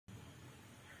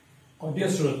Dear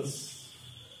students,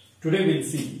 today we'll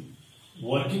see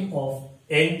working of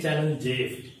N-channel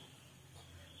Jfet.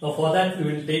 Now for that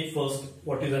we will take first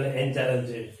what is an N-channel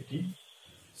Jfet.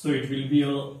 So it will be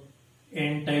a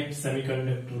N-type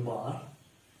semiconductor bar.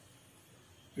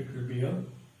 It will be a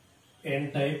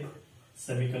N-type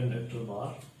semiconductor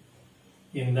bar.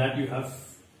 In that you have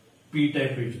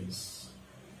P-type regions.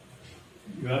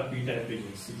 You have P-type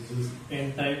regions. So this is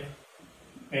N-type,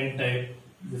 N-type.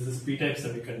 This is P-type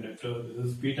semiconductor, this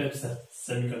is P-type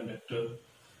semiconductor.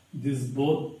 These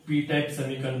both P-type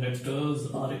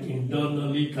semiconductors are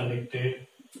internally connected,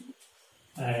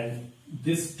 and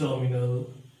this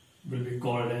terminal will be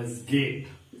called as gate.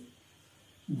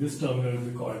 This terminal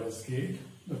will be called as gate.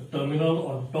 The terminal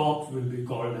on top will be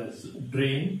called as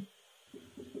drain,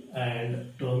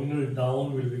 and terminal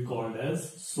down will be called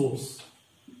as source.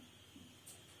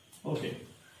 Okay.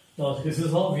 Now this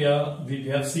is how we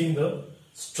have seen the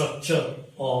structure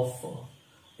of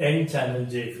N-channel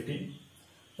Jfet.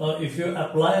 Now if you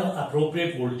apply an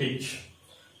appropriate voltage,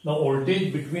 now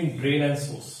voltage between drain and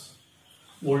source.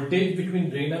 Voltage between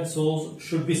drain and source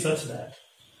should be such that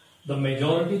the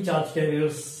majority charge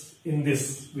carriers in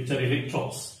this, which are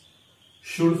electrons,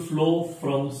 should flow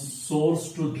from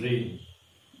source to drain.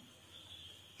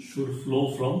 Should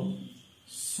flow from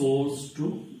source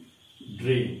to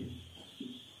drain.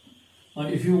 Now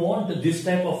if you want this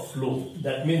type of flow,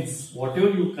 that means whatever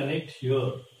you connect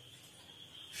here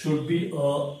should be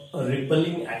a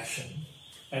repelling action,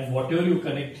 and whatever you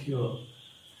connect here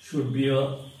should be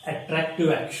a attractive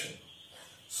action.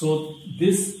 So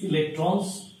this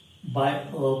electrons by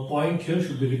a point here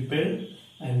should be repelled,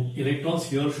 and electrons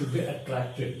here should be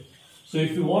attracted. So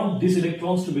if you want these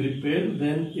electrons to be repelled,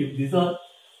 then if these are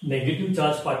negative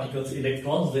charge particles,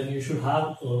 electrons, then you should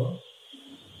have a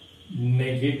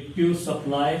negative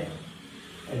supply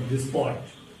at this point.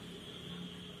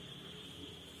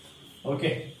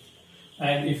 Okay,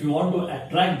 and if you want to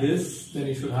attract this, then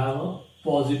you should have a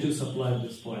positive supply at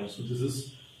this point. So this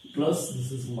is plus,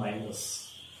 this is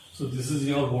minus. So this is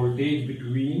your voltage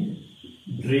between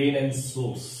drain and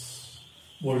source.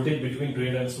 Voltage between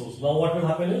drain and source. Now what will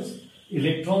happen is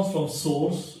electrons from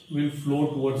source will flow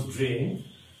towards drain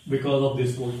because of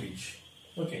this voltage.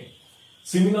 Okay.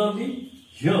 Similarly,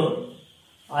 here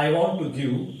I want to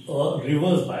give a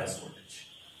reverse bias voltage.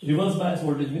 Reverse bias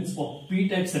voltage means for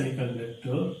P-type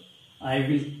semiconductor, I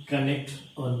will connect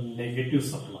a negative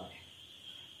supply.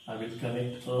 I will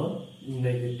connect a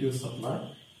negative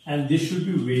supply, and this should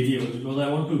be variable because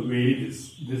I want to vary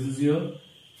this. This is your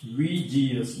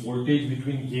VGS, voltage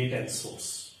between gate and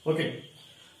source. Okay.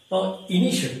 Now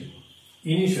initially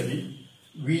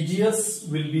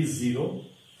VGS will be 0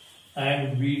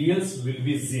 and VDS will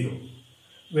be 0.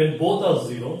 When both are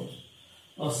 0,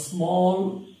 a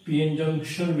small PN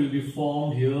junction will be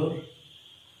formed here.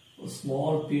 A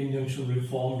small PN junction will be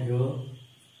formed here.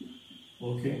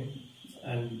 Okay.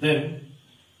 And then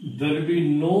there will be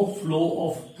no flow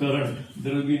of current.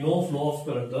 There will be no flow of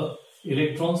current. The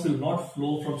electrons will not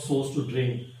flow from source to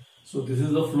drain. So this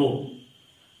is the flow.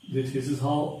 This is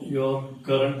how your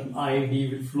current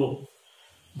ID will flow.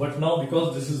 But now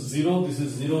because this is 0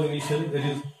 initially,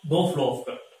 there is no flow of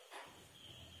current.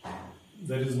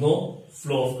 There is no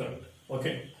flow of current.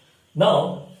 Okay.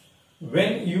 Now,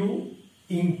 when you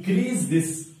increase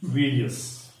this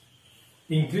VDS,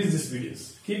 keep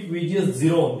VGS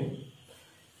 0 only,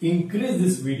 increase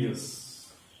this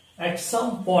VDS, at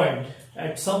some point,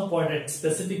 at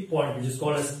specific point, which is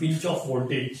called as pinch off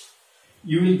voltage,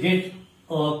 you will get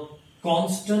a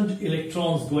constant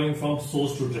electrons going from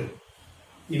source to drain.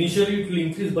 Initially it will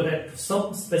increase, but at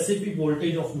some specific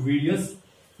voltage of VDS,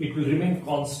 it will remain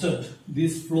constant.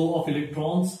 This flow of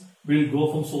electrons will go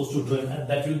from source to drain, and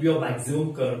that will be your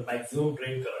maximum current, maximum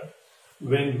drain current,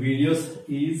 when VDS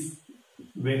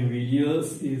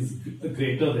is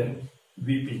greater than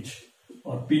V pinch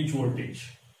or pinch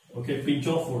voltage. Okay, pinch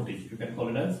off voltage, you can call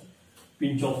it as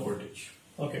pinch off voltage.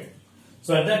 Okay,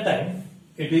 so at that time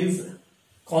it is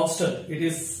constant, it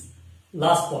is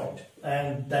last point,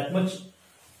 and that much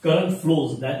current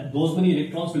flows, that those many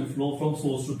electrons will flow from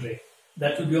source to drain.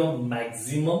 That will be your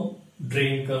maximum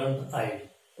drain current ID.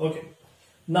 Okay.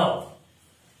 Now,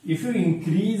 if you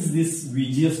increase this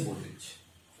VGS voltage,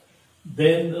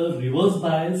 then the reverse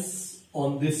bias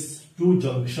on these two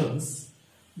junctions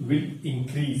will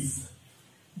increase.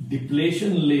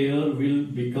 Depletion layer will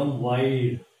become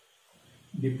wide.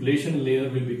 Depletion layer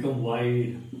will become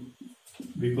wide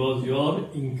because you are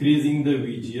increasing the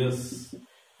VGS,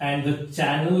 and the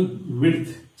channel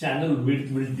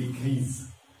width will decrease.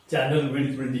 Channel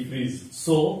width will decrease.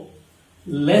 So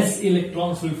less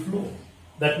electrons will flow.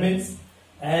 That means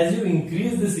As you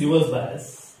increase this reverse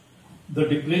bias, the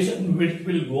depletion width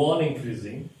will go on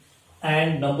increasing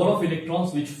and number of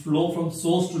electrons which flow from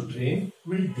source to drain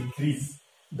will decrease.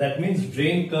 That means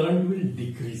drain current will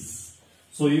decrease.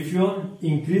 So if you are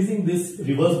increasing this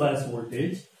reverse bias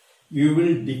voltage, you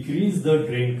will decrease the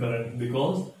drain current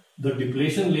because the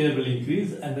depletion layer will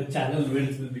increase and the channel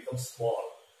width will become small.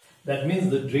 That means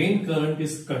the drain current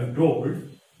is controlled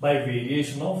by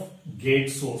variation of gate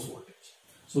source voltage.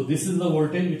 So this is the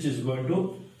voltage which is going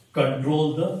to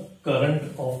control the current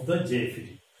of the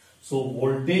Jfet. So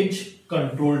voltage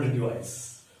controlled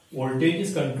device. Voltage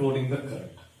is controlling the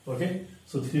current. Okay.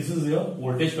 So this is your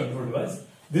voltage control device.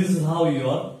 This is how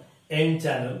your N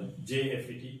channel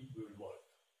Jfet